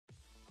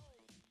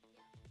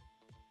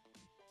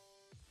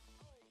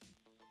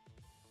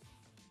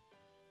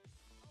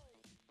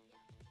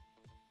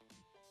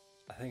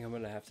think I'm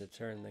gonna have to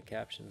turn the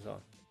captions on.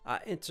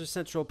 Enter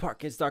Central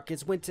Park, it's dark,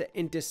 it's winter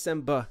in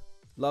December.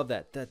 Love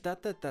that.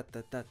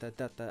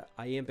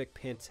 Iambic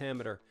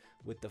pentameter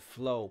with the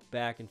flow,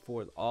 back and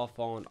forth, off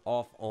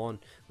on,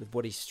 with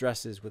what he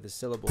stresses with a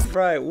syllable.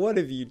 Right, what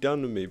have you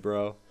done to me,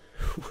 bro?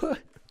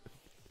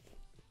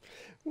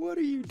 What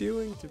are you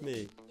doing to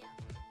me?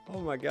 Oh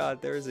my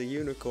god, there is a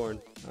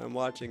unicorn. I'm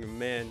watching a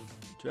man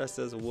dressed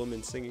as a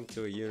woman singing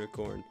to a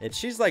unicorn. And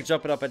she's like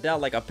jumping up and down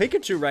like a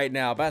Pikachu right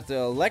now, about to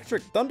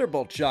electric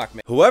thunderbolt shock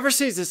me. Whoever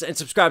sees this and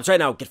subscribes right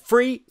now, get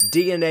free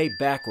DNA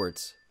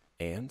backwards.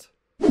 And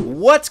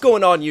what's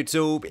going on,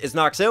 YouTube? It's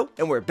Knox Hill,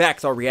 and we're back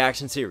with our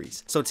reaction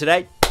series. So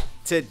today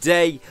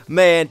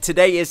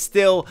is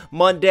still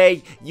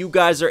Monday. You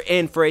guys are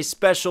in for a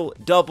special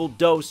double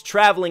dose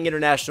traveling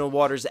international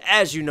waters.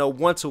 As you know,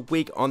 once a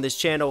week on this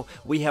channel,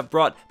 we have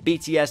brought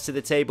BTS to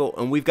the table,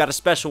 and we've got a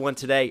special one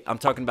today. I'm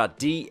talking about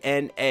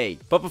DNA.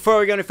 But before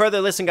we go any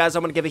further, listen, guys,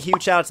 I'm going to give a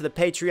huge shout out to the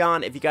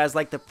Patreon. If you guys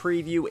like the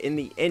preview in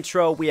the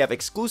intro, we have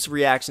exclusive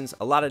reactions,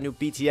 a lot of new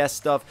BTS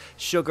stuff,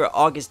 Sugar,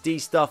 August D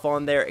stuff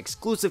on there,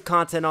 exclusive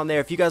content on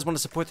there. If you guys want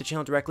to support the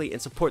channel directly and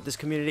support this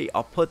community,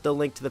 I'll put the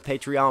link to the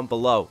Patreon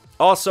below.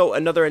 Also,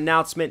 another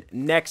announcement,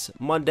 next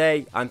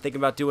Monday, I'm thinking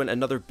about doing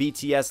another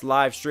BTS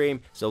live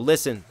stream. So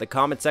listen, the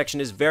comment section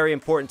is very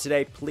important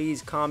today.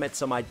 Please comment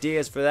some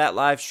ideas for that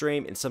live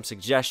stream and some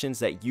suggestions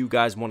that you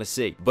guys want to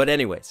see. But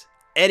anyways,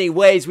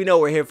 we know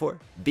what we're here for.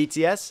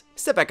 BTS,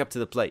 step back up to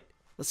the plate.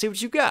 Let's see what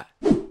you got.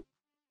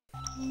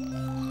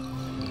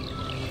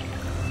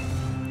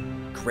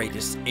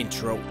 Greatest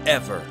intro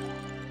ever.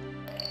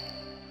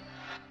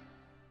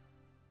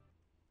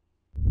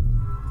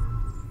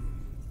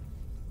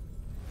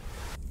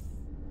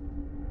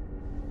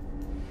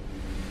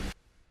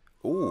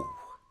 Ooh.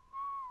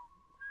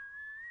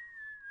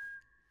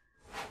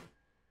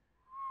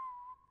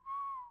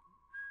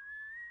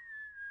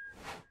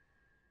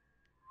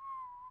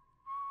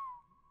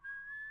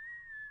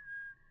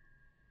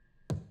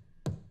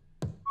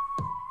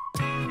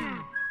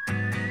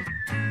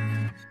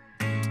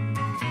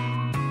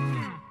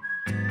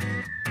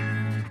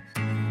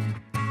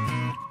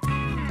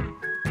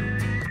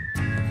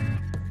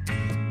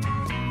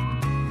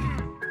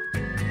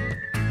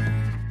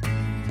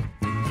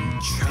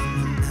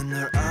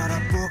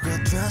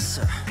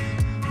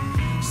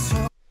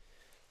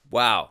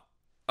 Wow.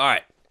 All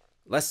right.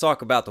 Let's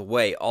talk about the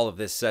way all of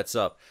this sets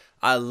up.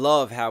 I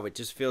love how it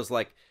just feels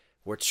like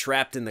we're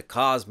trapped in the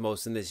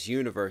cosmos, in this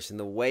universe, and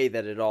the way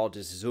that it all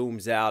just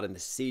zooms out, and the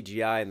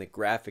CGI and the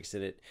graphics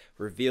in it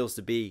reveals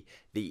to be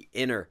the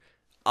inner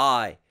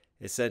eye,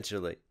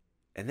 essentially.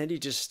 And then you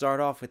just start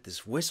off with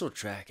this whistle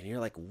track, and you're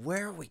like,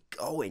 where are we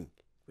going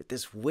with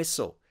this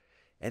whistle?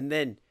 And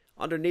then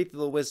underneath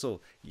the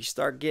whistle, you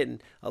start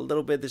getting a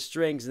little bit of the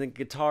strings and the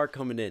guitar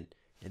coming in.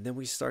 And then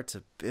we start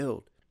to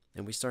build.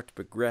 And we start to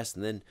progress,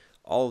 and then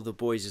all of the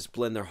boys just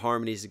blend their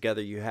harmonies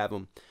together. You have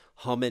them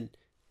humming,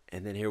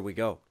 and then here we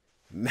go.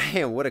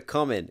 Man, what a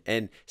come in.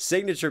 And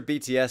signature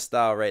BTS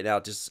style right now,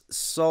 just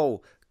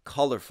so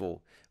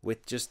colorful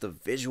with just the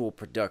visual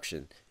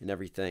production and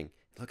everything.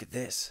 Look at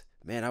this.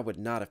 Man, I would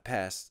not have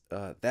passed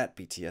that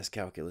BTS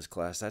calculus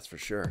class, that's for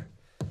sure.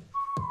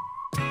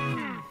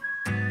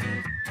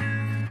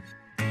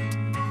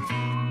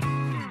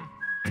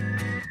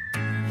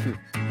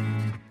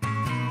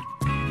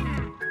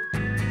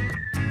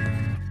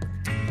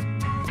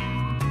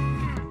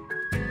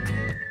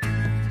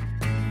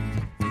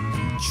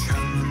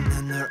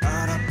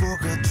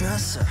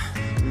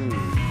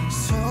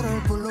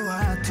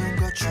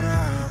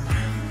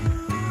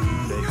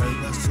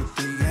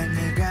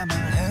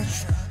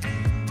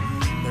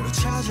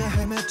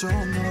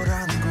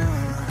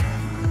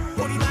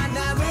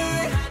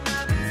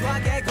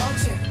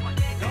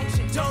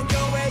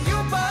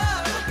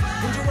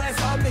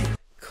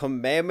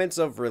 Commandments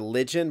of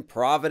religion,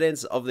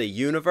 providence of the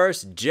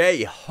universe,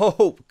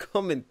 J-Hope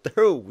coming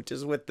through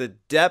just with the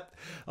depth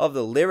of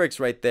the lyrics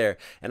right there.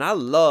 And I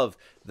love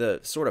the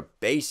sort of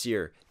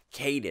bassier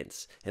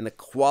cadence and the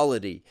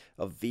quality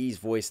of V's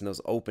voice in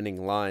those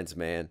opening lines,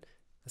 man.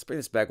 Let's bring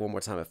this back one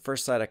more time. At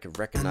first sight, I could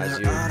recognize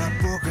you.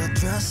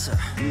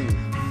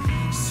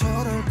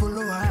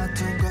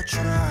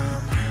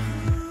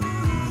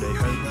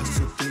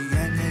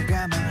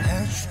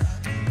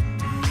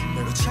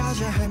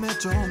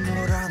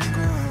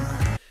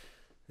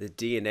 The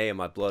DNA in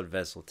my blood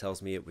vessel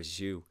tells me it was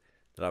you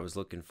that I was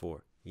looking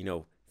for. You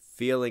know,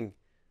 feeling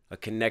a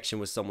connection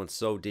with someone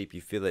so deep,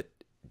 you feel it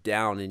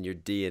down in your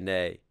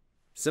DNA.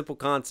 Simple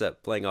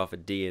concept, playing off of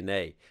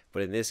DNA.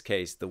 But in this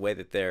case, the way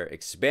that they're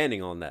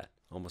expanding on that,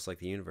 almost like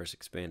the universe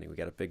expanding. We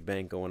got a big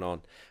bang going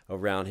on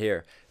around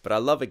here. But I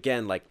love,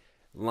 again, like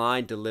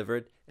line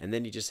delivered, and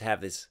then you just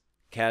have this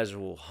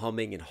casual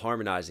humming and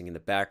harmonizing in the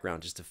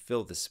background just to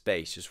fill the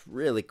space. Just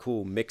really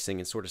cool mixing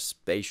and sort of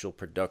spatial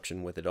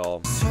production with it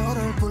all.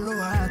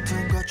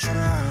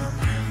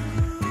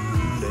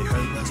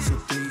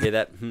 Hear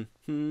that?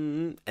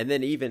 And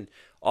then even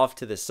off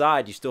to the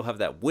side, you still have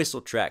that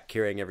whistle track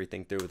carrying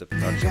everything through with the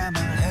production.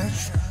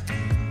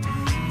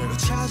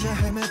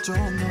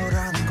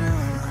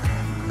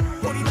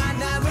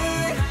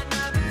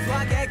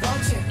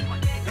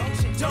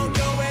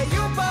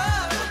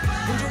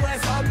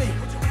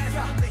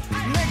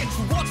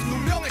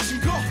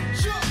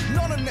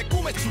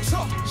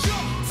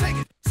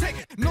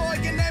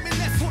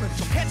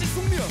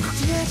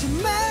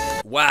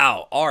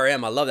 Wow,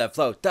 RM, I love that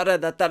flow. Da da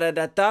da da da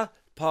da da.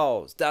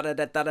 Pause. Da da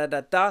da da da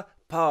da da.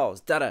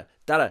 Pause. Da da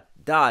da da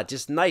da.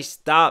 Just nice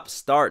stop,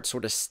 start,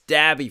 sort of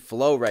stabby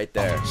flow right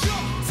there.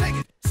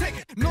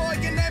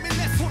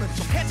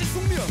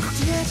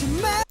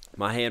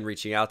 My hand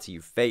reaching out to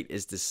you. Fate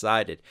is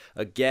decided.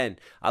 Again,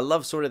 I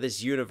love sort of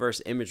this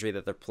universe imagery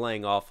that they're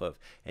playing off of.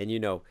 And, you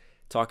know,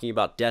 talking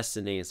about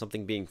destiny and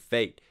something being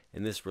fate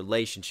and this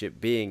relationship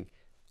being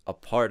a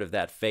part of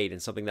that fate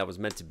and something that was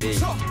meant to be.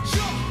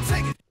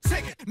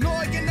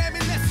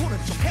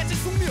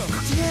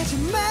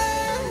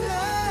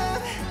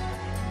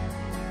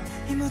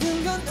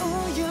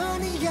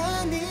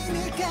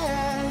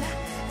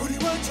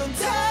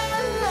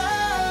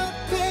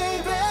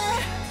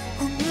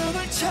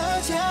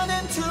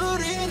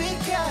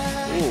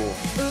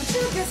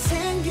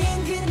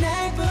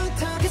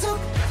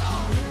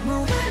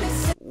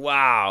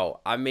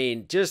 Wow, I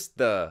mean, just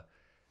the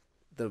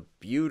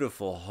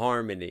beautiful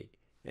harmony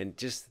and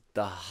just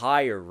the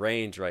higher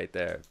range right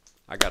there.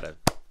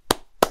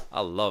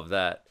 I love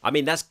that. I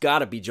mean, that's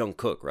gotta be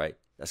Jungkook, right?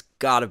 That's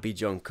gotta be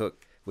Jungkook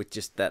with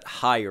just that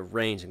higher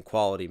range and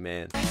quality,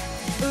 man.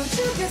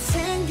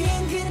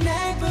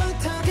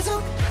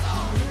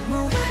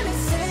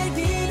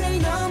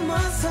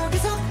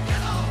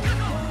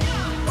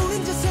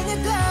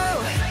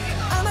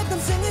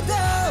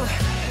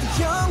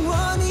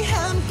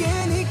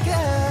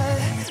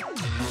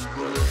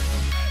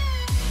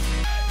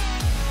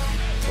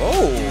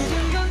 Oh.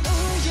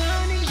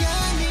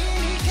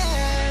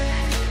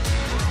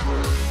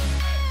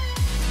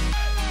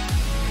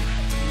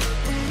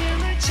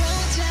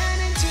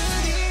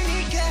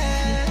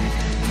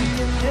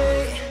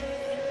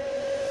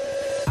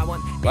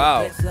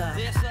 Wow.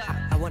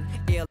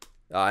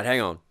 Alright,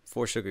 hang on.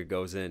 Before Sugar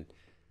goes in,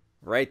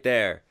 right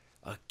there,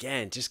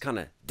 again, just kind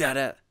of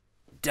da-da,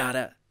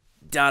 da-da,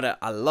 da-da.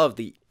 I love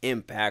the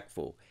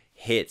impactful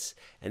hits.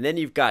 And then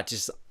you've got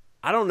just,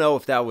 I don't know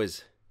if that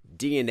was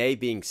DNA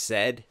being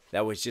said,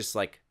 that was just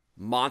like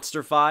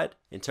monsterfied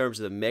in terms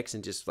of the mix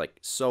and just like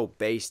so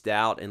based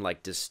out and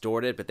like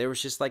distorted, but there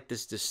was just like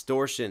this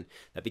distortion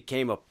that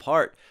became a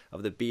part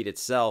of the beat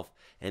itself.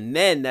 And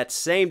then that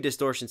same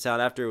distortion sound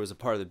after it was a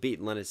part of the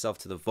beat lent itself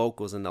to the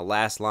vocals in the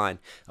last line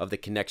of the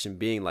connection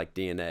being like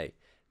DNA.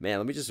 Man,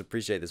 let me just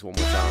appreciate this one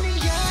more time.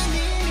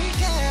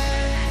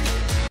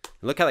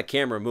 Look how the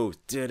camera moves.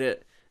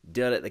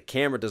 The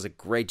camera does a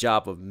great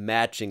job of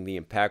matching the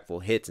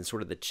impactful hits and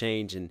sort of the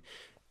change in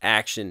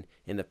action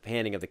in the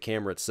panning of the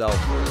camera itself.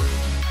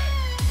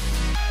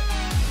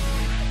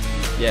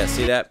 Yeah,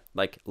 see that?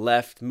 Like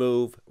left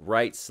move,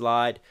 right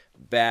slide,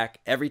 back.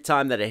 Every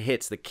time that it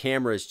hits, the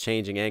camera is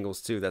changing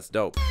angles too. That's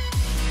dope.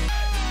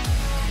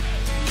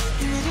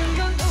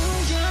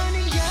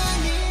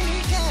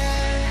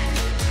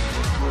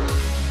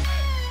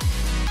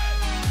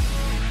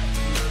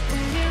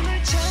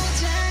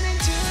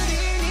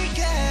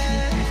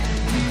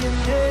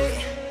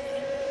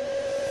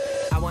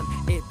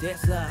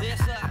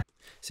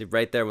 See,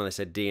 right there when they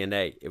said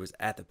DNA, it was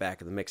at the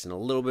back of the mix. And a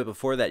little bit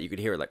before that, you could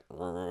hear it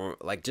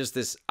like just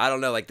this, I don't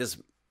know, like this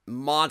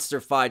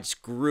monster-fied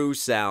screw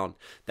sound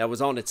that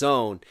was on its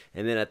own.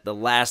 And then at the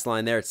last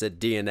line there, it said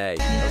DNA.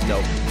 That was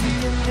dope.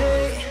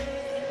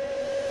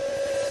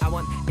 I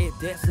want it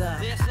this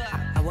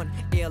I want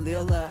it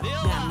little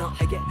난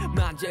너에게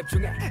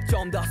만집중해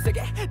좀 더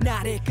세게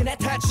나를 꺼내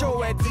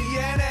태초의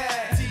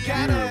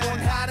DNA가 널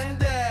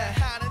원하는데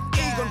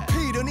이건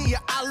필연이야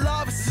I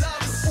love it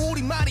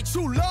우리만이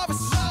true love it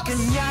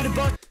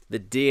The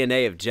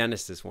DNA of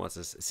Genesis wants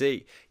us.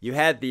 See, you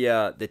had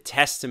the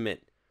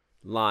Testament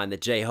line that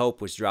J-Hope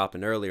was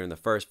dropping earlier in the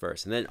first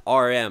verse, and then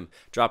RM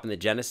dropping the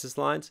Genesis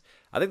lines.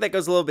 I think that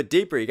goes a little bit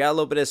deeper. You got a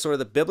little bit of sort of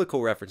the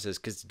biblical references,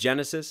 because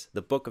Genesis,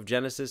 the book of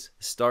Genesis,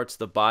 starts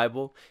the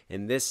Bible.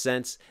 In this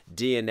sense,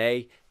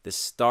 DNA, the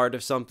start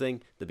of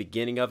something, the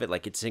beginning of it,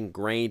 like it's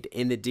ingrained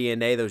in the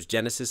DNA, those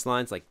Genesis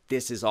lines, like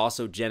this is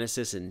also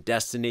Genesis and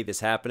destiny, this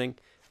happening.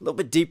 A little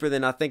bit deeper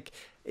than I think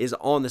is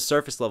on the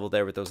surface level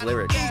there with those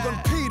lyrics.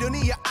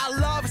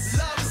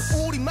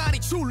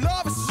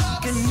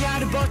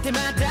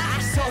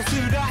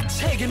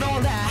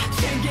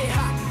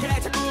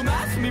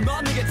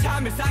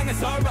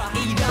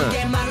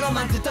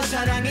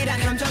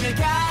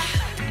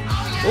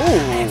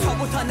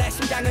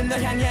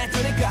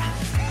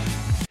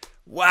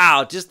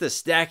 Wow, just the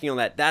stacking on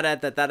that da da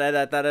da da da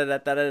da da da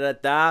da da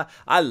da.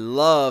 I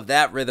love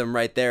that rhythm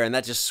right there, and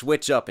that just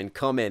switch up and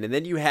come in. And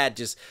then you had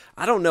just,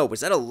 I don't know, was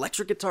that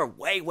electric guitar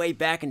way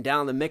back and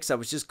down the mix? I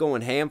was just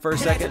going ham for a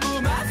second.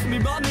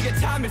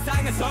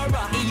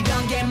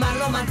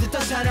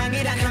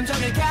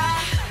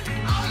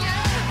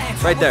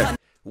 Right there.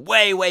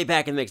 Way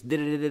back in the mix.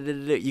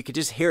 You could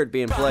just hear it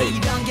being played.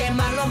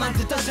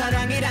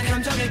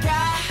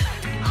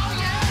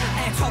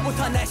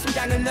 애초부터 내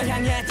심장은 널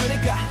향해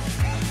두니까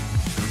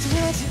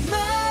걱정하지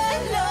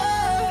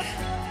말라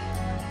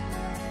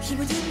이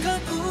모든 건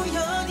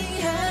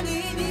우연이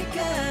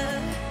아니니까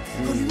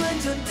우리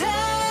완전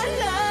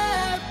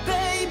달라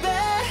baby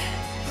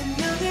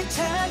운명을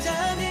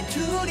찾아낸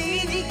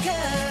둘이니까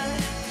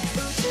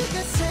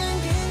우주가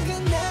생긴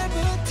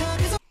그날부터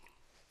계속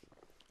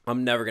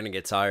I'm never gonna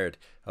get tired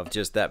of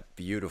just that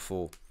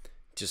beautiful,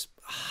 just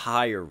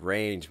higher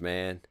range,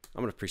 man.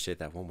 I'm gonna appreciate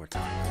that one more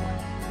time.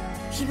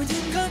 이 모든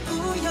건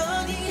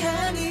우연이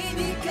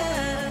아니니까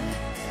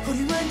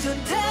우리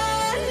완전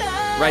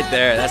달라 Right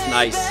there, that's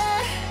nice.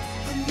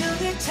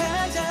 운명을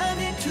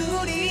찾아낸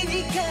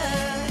둘이니까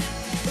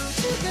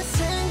우주가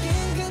생긴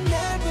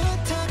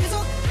그날부터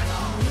계속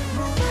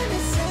몸안의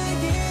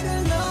세계를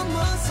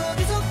넘어서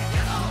계속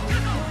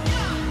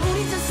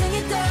우리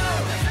전생에도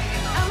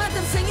아마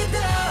땀생에도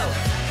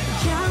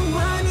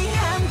영원히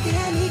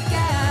함께니까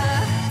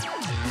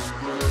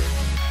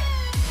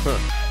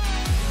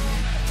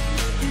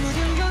이 모든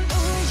건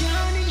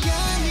우연이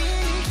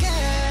아니니까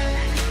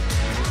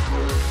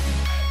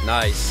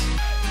Nice.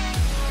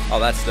 Oh,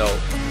 that's dope.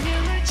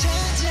 운명을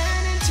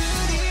찾아낸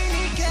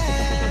둘이니까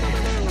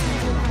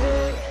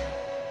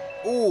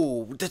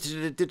Ooh,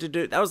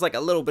 that was like a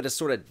little bit of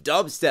sort of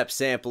dubstep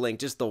sampling,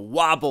 just the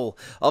wobble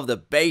of the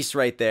bass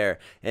right there.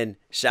 And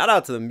shout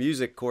out to the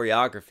music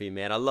choreography,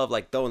 man. I love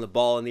like throwing the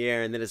ball in the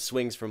air and then it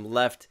swings from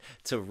left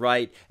to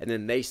right and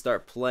then they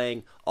start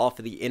playing off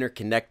of the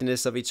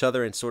interconnectedness of each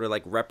other and sort of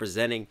like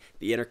representing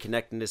the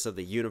interconnectedness of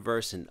the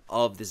universe and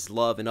of this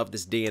love and of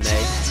this DNA.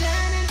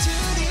 찾아낸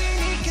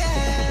둘이니까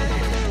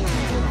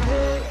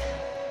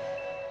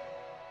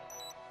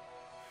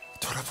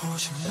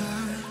돌아보지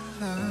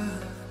말라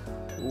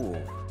Ooh.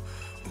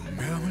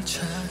 운명을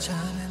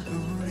찾아낸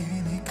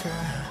우리니까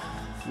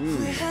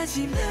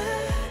후회하지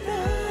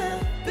마라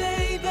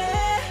baby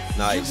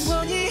Nice.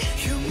 영원히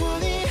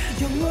영원히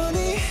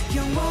영원히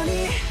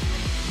영원히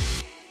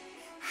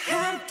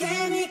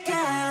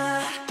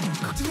함께니까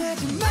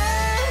걱정하지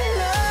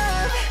말라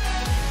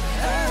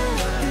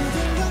모든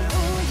건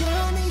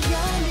우연이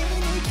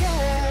아니니까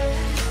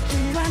우리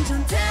완전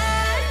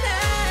달라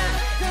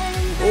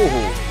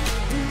Ooh.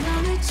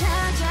 운명을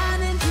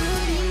찾아낸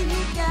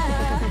둘이니까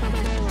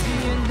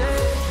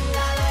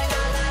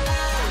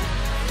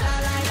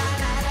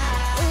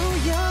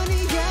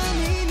우연이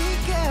아니니까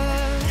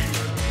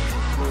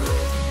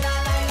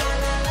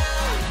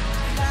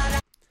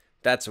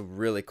That's a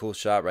really cool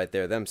shot right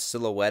there. Them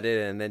silhouetted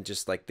and then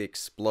just like the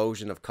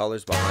explosion of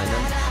colors behind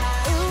them.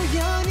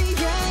 우연이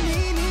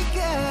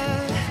아니니까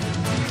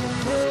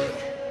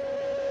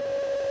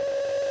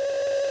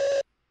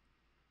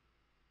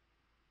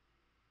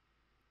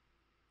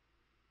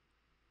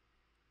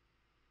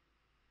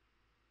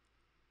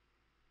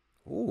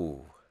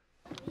Ooh.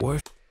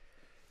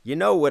 You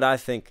know what I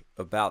think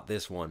about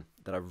this one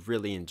that I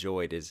really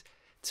enjoyed is,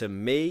 to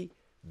me,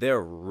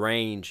 their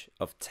range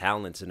of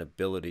talents and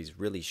abilities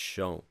really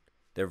shown.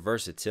 Their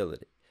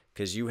versatility.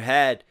 Because you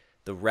had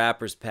the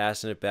rappers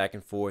passing it back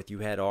and forth. You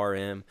had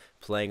RM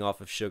playing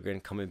off of Sugar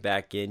and coming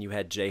back in. You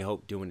had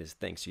J-Hope doing his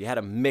thing. So you had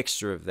a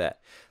mixture of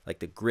that. Like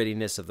the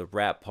grittiness of the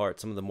rap part,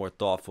 some of the more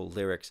thoughtful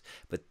lyrics.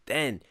 But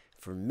then,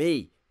 for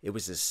me, it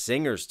was the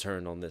singer's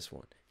turn on this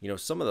one. You know,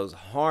 some of those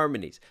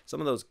harmonies, some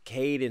of those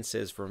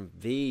cadences from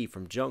V,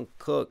 from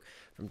Jungkook,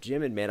 from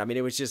Jimin, man. I mean,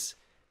 it was just,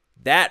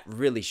 that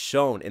really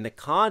shown. And the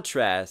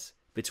contrast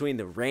between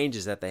the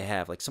ranges that they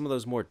have, like some of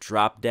those more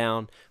drop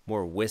down,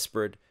 more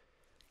whispered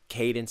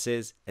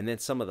cadences, and then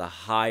some of the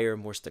higher,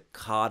 more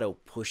staccato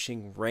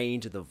pushing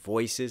range of the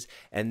voices,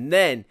 and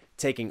then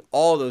taking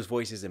all those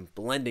voices and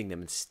blending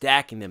them and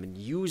stacking them and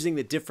using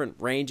the different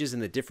ranges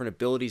and the different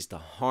abilities to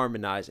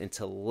harmonize and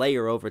to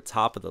layer over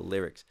top of the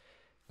lyrics.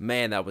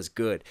 Man, that was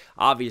good.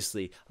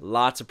 Obviously,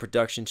 lots of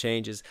production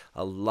changes,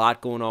 a lot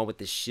going on with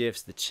the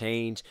shifts, the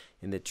change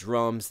in the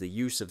drums, the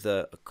use of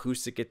the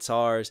acoustic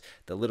guitars,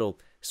 the little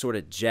sort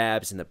of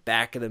jabs in the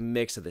back of the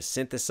mix of the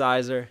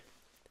synthesizer,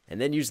 and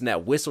then using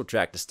that whistle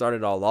track to start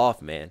it all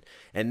off, man.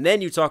 And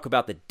then you talk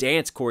about the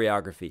dance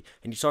choreography,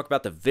 and you talk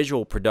about the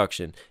visual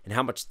production and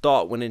how much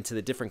thought went into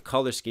the different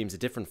color schemes, the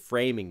different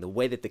framing, the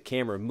way that the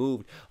camera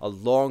moved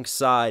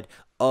alongside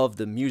of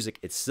the music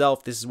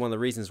itself. This is one of the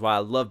reasons why I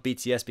love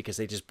BTS, because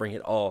they just bring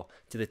it all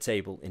to the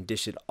table and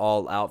dish it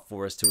all out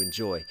for us to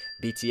enjoy.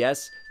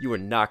 BTS, you are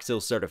Knox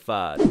Hill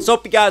certified. So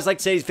hope you guys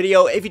liked today's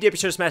video. If you did, be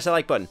sure to smash that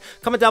like button.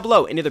 Comment down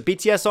below any other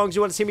BTS songs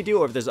you want to see me do,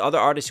 or if there's other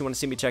artists you want to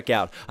see me check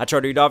out. I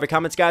try to read all of your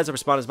comments, guys. I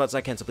respond as much as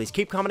I can, so please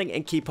keep commenting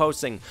and keep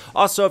posting.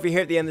 Also, if you're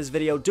here at the end of this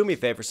video, do me a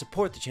favor,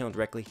 support the channel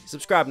directly,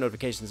 subscribe,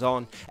 notifications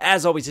on.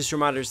 As always, just a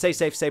reminder, stay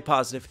safe, stay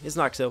positive. It's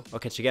Knox Hill. I'll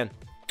catch you again.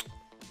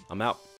 I'm out.